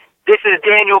This is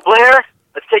Daniel Blair.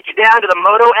 Let's take you down to the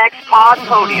Moto X Pod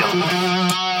podium.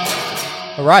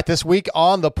 All right, this week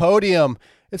on the podium,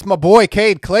 it's my boy,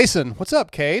 Cade Clayson. What's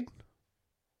up, Cade?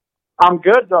 I'm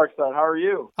good, Darkside. How are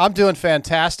you? I'm doing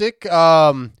fantastic.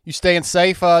 You staying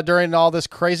safe during all this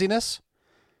craziness?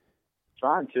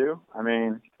 Trying to. I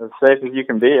mean, as safe as you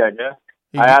can be, I guess.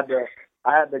 I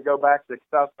had to go back to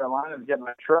South Carolina to get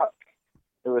my truck.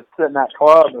 It was sitting at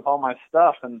club with all my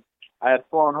stuff, and I had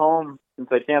flown home since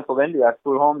they canceled Indy. I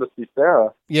flew home to see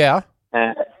Sarah. Yeah.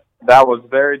 And that was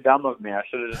very dumb of me. I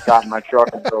should have just gotten my truck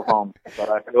and drove home. But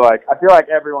I feel like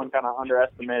everyone kind of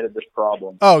underestimated this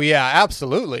problem. Oh yeah,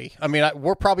 absolutely. I mean,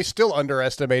 we're probably still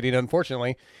underestimating,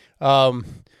 unfortunately.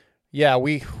 Yeah,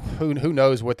 who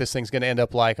knows what this thing's going to end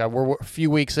up like. We're a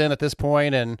few weeks in at this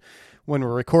point, and when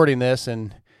we're recording this,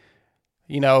 and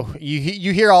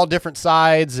you hear all different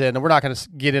sides, and we're not going to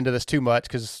get into this too much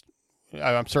because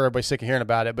I'm sure everybody's sick of hearing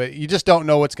about it. But you just don't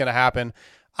know what's going to happen.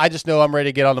 I just know I'm ready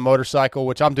to get on the motorcycle,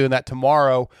 which I'm doing that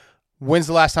tomorrow. When's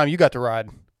the last time you got to ride?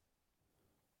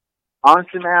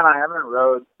 Honestly, man, I haven't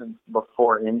rode since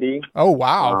before Indy. Oh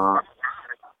wow!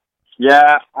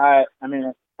 Yeah, I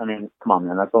mean, come on,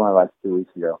 man. That's only like 2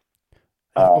 weeks ago.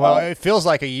 Well, it feels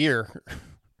like a year.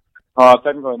 Oh,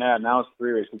 technically, now it's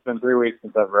 3 weeks. It's been 3 weeks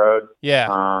since I've rode. Yeah.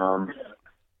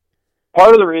 Part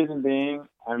of the reason being,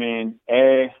 I mean,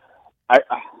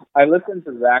 I listened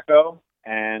to Zacho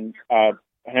and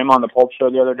him on the Pulp Show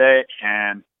the other day,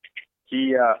 and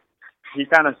he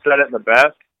kind of said it the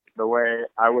best, the way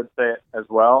I would say it as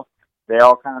well. They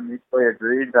all kind of mutually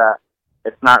agreed that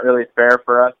it's not really fair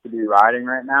for us to be riding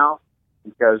right now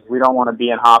because we don't want to be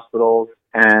in hospitals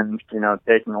and,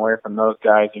 taking away from those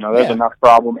guys. There's enough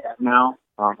problems now,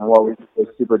 and what we think is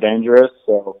super dangerous.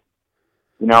 So,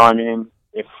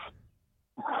 if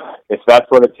that's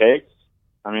what it takes,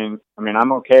 I mean,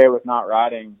 I'm okay with not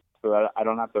riding so that I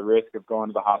don't have the risk of going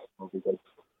to the hospital because,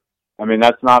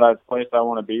 that's not a place I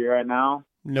want to be right now.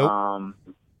 Nope.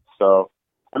 So,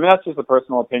 that's just a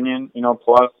personal opinion,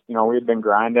 plus, we've been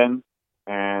grinding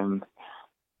and,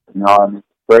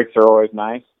 breaks are always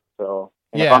nice. So,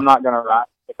 if I'm not going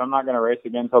to race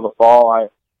again until the fall,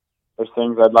 there's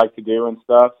things I'd like to do and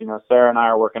stuff. Sarah and I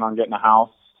are working on getting a house.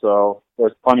 So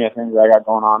there's plenty of things I got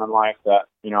going on in life that,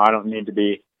 I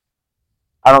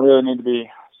don't really need to be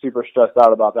super stressed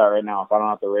out about that right now if I don't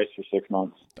have to race for 6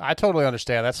 months. I totally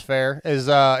understand. That's fair. Is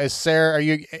Sarah,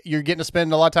 you're getting to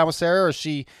spend a lot of time with Sarah, or is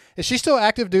she still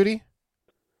active duty?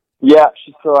 Yeah,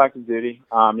 she's still active duty.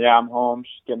 I'm home.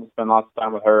 She's getting to spend lots of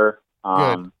time with her.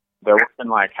 Good. They're working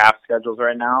like half schedules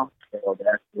right now. So they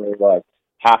actually like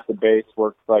half the base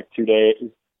works like 2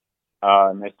 days.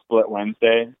 And they split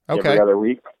Wednesday every other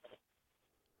week.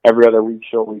 Every other week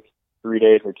she'll week 3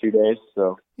 days or 2 days.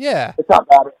 So yeah, it's not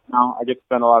bad now. I get to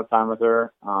spend a lot of time with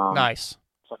her. Nice.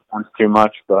 Sometimes too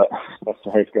much, but that's the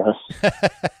way it goes.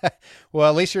 Well,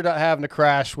 at least you're not having to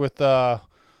crash with that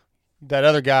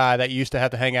other guy that you used to have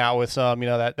to hang out with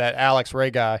that Alex Ray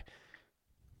guy.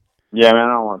 Yeah, man,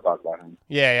 I don't want to talk about him.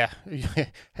 Yeah.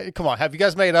 Hey, come on. Have you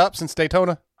guys made up since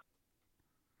Daytona?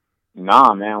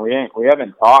 Nah, man, we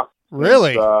haven't talked.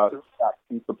 Really?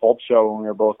 Since the Pulp Show when we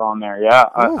were both on there. Yeah,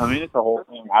 it's a whole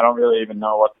thing. I don't really even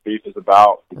know what the beef is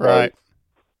about. Right.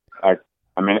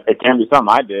 It can be something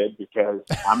I did because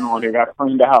I'm the one who got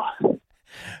cleaned out.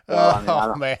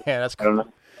 So, man, that's cool. I don't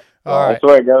know. All right. That's the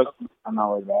way it goes. I'm not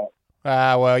worried about it.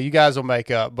 Well, you guys will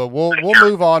make up, but we'll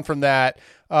move on from that.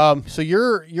 So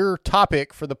your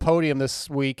topic for the podium this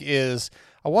week is,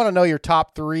 I want to know your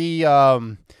top three,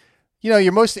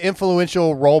 your most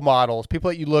influential role models,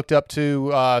 people that you looked up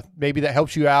to, maybe that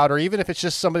helps you out, or even if it's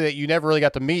just somebody that you never really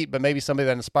got to meet, but maybe somebody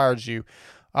that inspires you.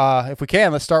 If we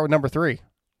can, let's start with number 3.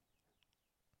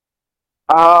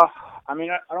 I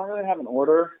don't really have an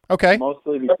order. Okay.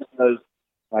 Mostly because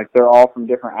they're all from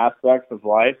different aspects of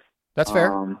life. That's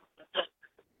fair.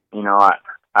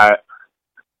 I've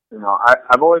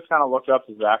always kind of looked up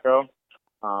to Zacho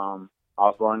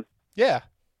Osborne. Yeah.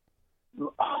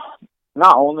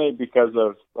 Not only because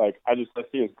of I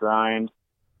see his grind.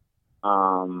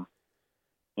 I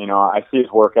see his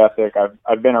work ethic.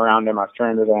 I've been around him. I've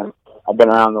trained with him. I've been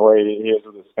around the way he is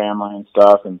with his family and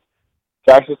stuff. And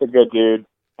Zach's just a good dude,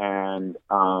 and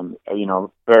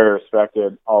very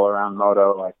respected all around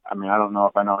moto. I don't know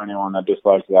if I know anyone that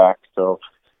dislikes Zach. So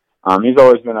he's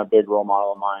always been a big role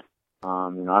model of mine.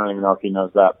 I don't even know if he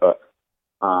knows that, but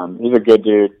he's a good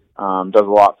dude. Does a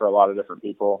lot for a lot of different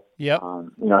people. Yep.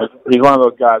 He's one of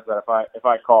those guys that if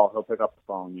I call, he'll pick up the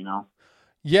phone.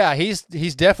 Yeah,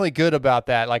 he's definitely good about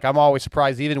that. I'm always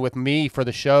surprised, even with me for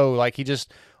the show. He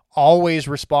just always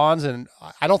responds, and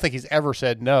I don't think he's ever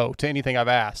said no to anything I've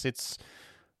asked. It's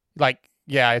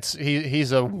yeah,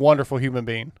 he's a wonderful human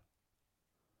being.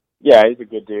 Yeah, he's a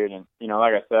good dude, and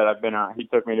like I said, he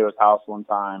took me to his house one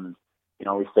time, and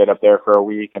we stayed up there for a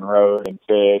week and rode and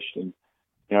fished, and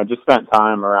just spent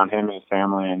time around him and his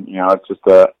family, and it's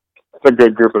a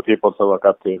good group of people to look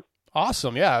up to.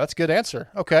 Awesome, yeah, that's a good answer.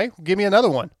 Okay, give me another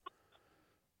one.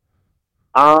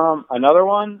 Another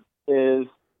one is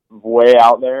way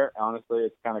out there. Honestly,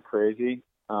 it's kind of crazy.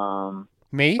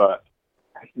 Me? But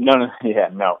no.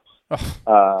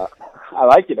 I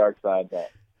like your dark side, but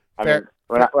I mean,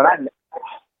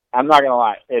 I'm not gonna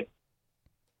lie, it's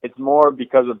more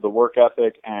because of the work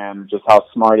ethic and just how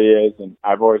smart he is, and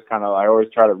I always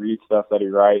try to read stuff that he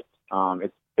writes.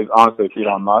 It's honestly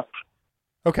Elon Musk.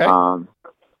 Okay.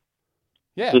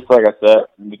 Yeah. Just like I said,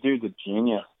 the dude's a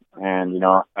genius, and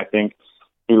I think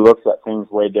he looks at things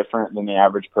way different than the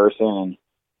average person,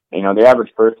 and the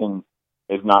average person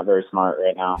is not very smart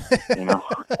right now.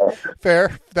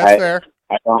 Fair. That's fair.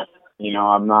 I don't.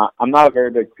 I'm not a very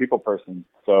big people person,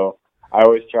 so I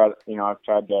always try to, I've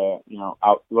tried to,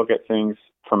 look at things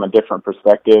from a different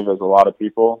perspective as a lot of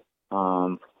people.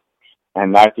 And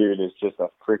that dude is just a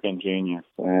freaking genius.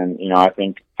 And, I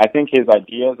think his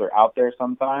ideas are out there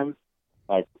sometimes,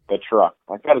 like the truck.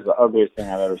 Like, that is the ugliest thing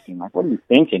I've ever seen. Like, what are you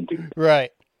thinking, dude?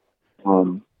 Right.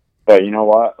 But you know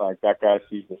what? Like, that guy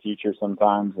sees the future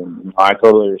sometimes, and I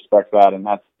totally respect that. And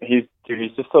he's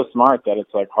just so smart that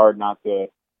it's like hard not to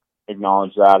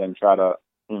acknowledge that and try to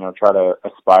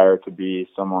aspire to be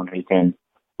someone who can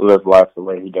live life the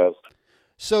way he does.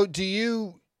 So do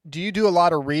you do a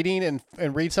lot of reading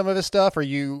and read some of his stuff, or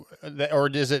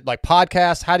is it like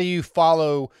podcasts? How do you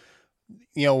follow,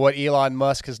 what Elon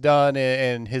Musk has done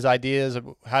and his ideas?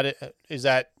 Is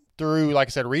that through, like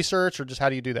I said, research, or just how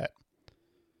do you do that?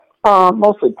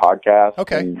 Mostly podcasts.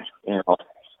 Okay. And,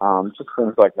 just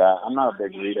things like that. I'm not a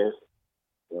big reader,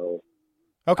 so.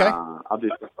 Okay. I'll do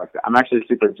stuff like that. I'm actually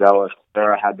super jealous.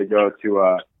 Sarah had to go to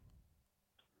a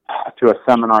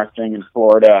seminar thing in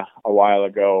Florida a while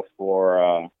ago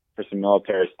for some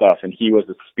military stuff, and he was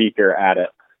a speaker at it.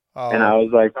 Oh. And I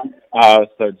was like, I was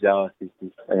so jealous,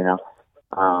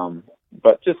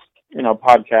 but just,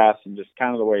 podcasts and just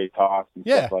kind of the way he talks and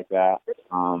stuff like that.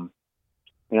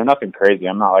 Nothing crazy.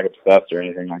 I'm not like obsessed or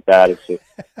anything like that. It's just,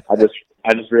 I just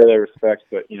really respect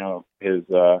that,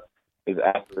 his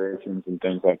aspirations and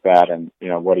things like that, and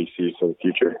what he sees for the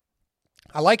future.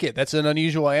 I like it. That's an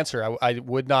unusual answer. I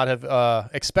would not have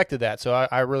expected that, so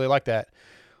I really like that.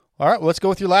 All right, well, let's go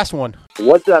with your last one.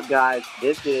 What's up, guys?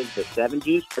 This is the 7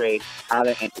 Juice Trade out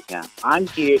of Intertown. I'm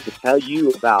here to tell you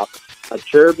about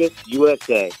Acerbis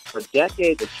USA. For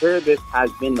decades, Acerbis has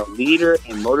been the leader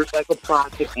in motorcycle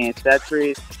plastic and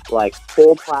accessories like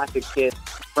full plastic kits,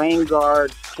 frame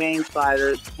guards, chain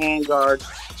sliders, hand guards.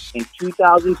 In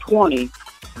 2020,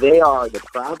 they are the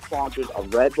proud sponsors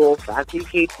of Red Bull, Factory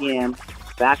KTM,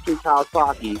 Factory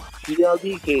Kawasaki,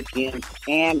 PLD KTM,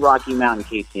 and Rocky Mountain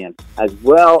KTM, as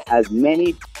well as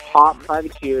many top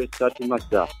privateers such as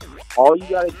myself. All you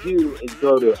got to do is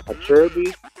go to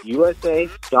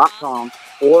AcerbisUSA.com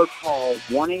or call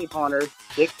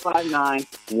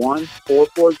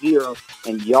 1-800-659-1440,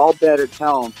 and y'all better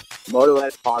tell them Moto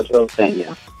X Poncho sent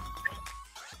you.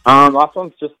 Last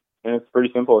one's just, and it's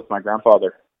pretty simple. It's my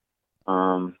grandfather.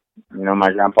 My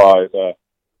grandpa is a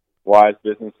wise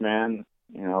businessman.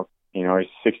 He's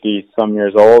 60-some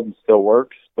years old and still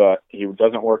works, but he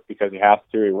doesn't work because he has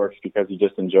to. He works because he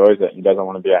just enjoys it. He doesn't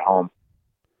want to be at home.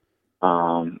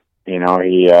 He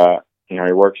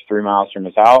works 3 miles from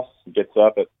his house. He gets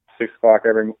up at 6 o'clock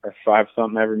or 5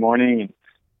 something every morning and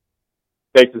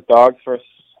takes his dogs for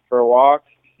a walk.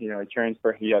 He trains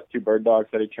he has 2 bird dogs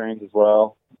that he trains as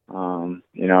well.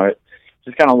 It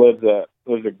just kind of lives a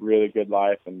really good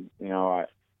life, and I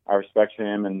respect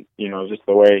him, and just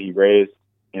the way he raised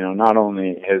not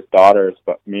only his daughters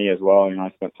but me as well.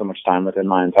 I spent so much time with him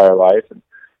my entire life, and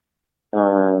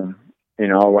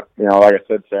like I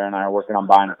said, Sarah and I are working on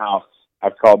buying a house.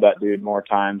 I've called that dude more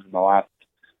times in the last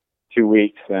 2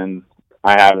 weeks than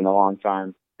I have in a long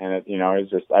time, and it's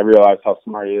just, I realize how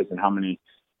smart he is and how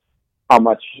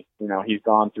much he's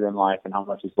gone through in life and how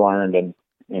much he's learned, and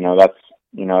that's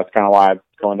kind of why I'm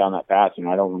going down that path.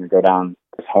 I don't want to go down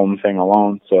this home thing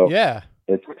alone. So yeah,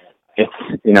 it's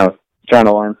trying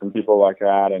to learn from people like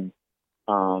that. And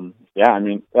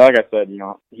like I said,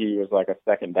 he was like a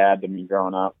second dad to me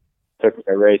growing up. Took me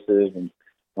to races, and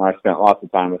I spent lots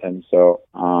of time with him. So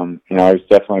he's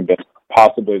definitely been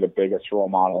possibly the biggest role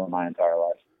model in my entire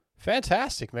life.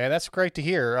 Fantastic, man. That's great to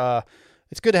hear.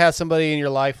 It's good to have somebody in your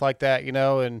life like that,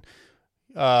 and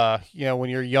when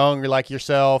you're young, you're like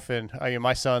yourself, and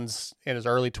my son's in his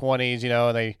early 20s,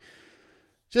 and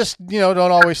just, don't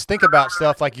always think about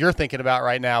stuff like you're thinking about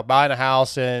right now, buying a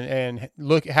house and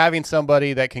having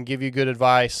somebody that can give you good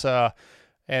advice,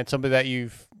 and somebody that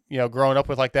you've, grown up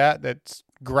with like that's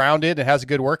grounded and has a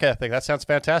good work ethic. That sounds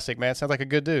fantastic, man. Sounds like a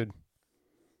good dude.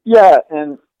 Yeah.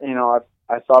 And,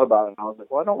 I thought about it and I was like,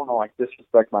 well, I don't want to like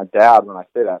disrespect my dad when I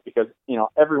say that because,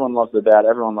 everyone loves their dad.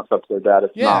 Everyone looks up to their dad.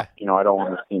 It's not, I don't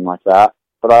want to seem like that.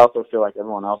 But I also feel like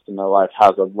everyone else in their life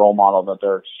has a role model that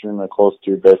they're extremely close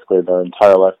to basically their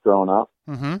entire life growing up.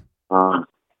 Mm-hmm.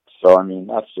 So, I mean,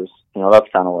 that's just, that's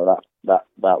kind of where that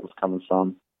was coming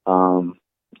from.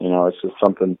 It's just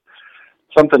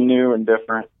something new and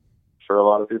different for a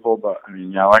lot of people. But, I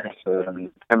mean, yeah, like I said,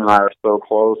 him and I are so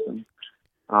close. And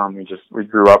we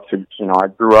grew up I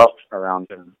grew up around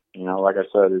him. Like I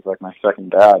said, he's like my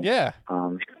second dad. Yeah.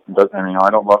 But I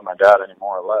don't love my dad any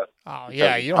more or less. Oh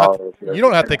yeah, you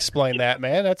don't have to explain that,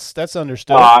 man. That's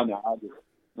understood. I know.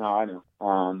 I know.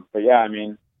 But yeah, I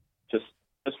mean, just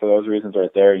for those reasons right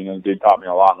there, the dude taught me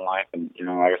a lot in life, and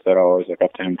like I said, I always look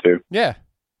up to him too. Yeah.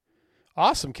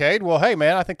 Awesome, Cade. Well, hey,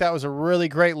 man, I think that was a really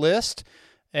great list,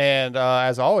 and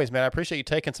as always, man, I appreciate you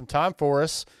taking some time for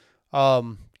us.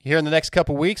 Here in the next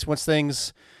couple weeks, once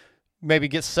things maybe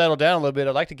get settled down a little bit,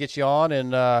 I'd like to get you on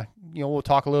and, we'll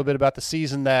talk a little bit about the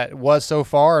season that was so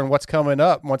far and what's coming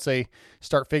up once they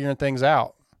start figuring things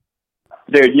out.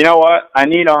 Dude, you know what? I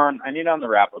need on the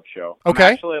wrap-up show. Okay.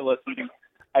 I'm actually listening.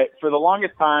 For the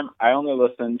longest time, I only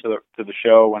listened to the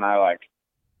show when I,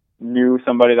 knew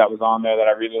somebody that was on there that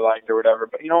I really liked or whatever.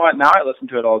 But you know what? Now I listen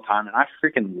to it all the time, and I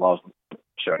freaking love the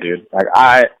show, dude.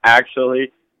 I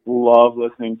actually love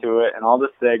listening to it and all the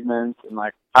segments and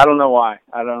I don't know why.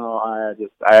 I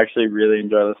actually really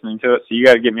enjoy listening to it. So you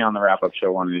got to get me on the wrap-up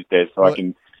show one of these days so I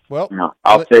can. Well,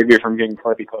 I'll save you from getting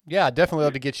puppy close. Yeah, I'd definitely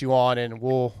love to get you on, and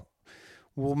we'll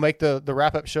make the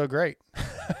wrap-up show great.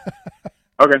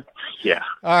 Okay. Yeah.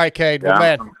 All right, Cade. Well,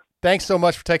 man, thanks so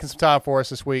much for taking some time for us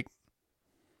this week.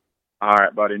 All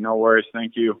right, buddy. No worries.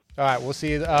 Thank you. All right, we'll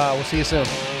see you. We'll see you soon.